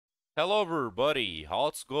Hello everybody,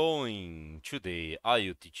 how's going? Today I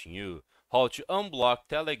will teaching you how to unblock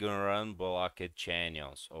Telegram unblocked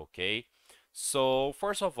channels, okay? So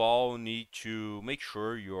first of all, you need to make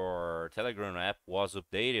sure your Telegram app was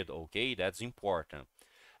updated, okay? That's important.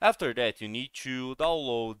 After that, you need to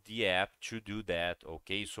download the app to do that,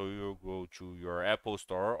 okay? So you go to your Apple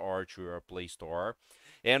Store or to your Play Store,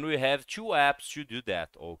 and we have two apps to do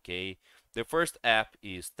that, okay? The first app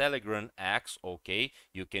is Telegram X, okay?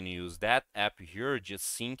 You can use that app here, just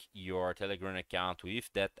sync your Telegram account with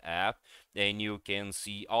that app, and you can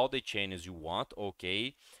see all the channels you want,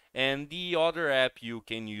 okay? And the other app you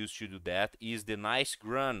can use to do that is the Nice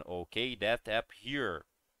Run, okay? That app here.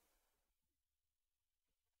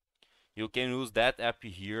 You can use that app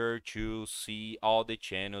here to see all the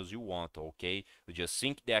channels you want, okay? You just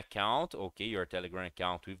sync the account, okay, your Telegram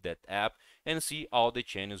account with that app and see all the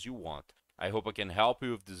channels you want. I hope I can help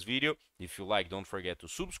you with this video. If you like, don't forget to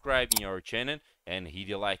subscribe in our channel and hit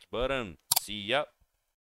the like button. See ya!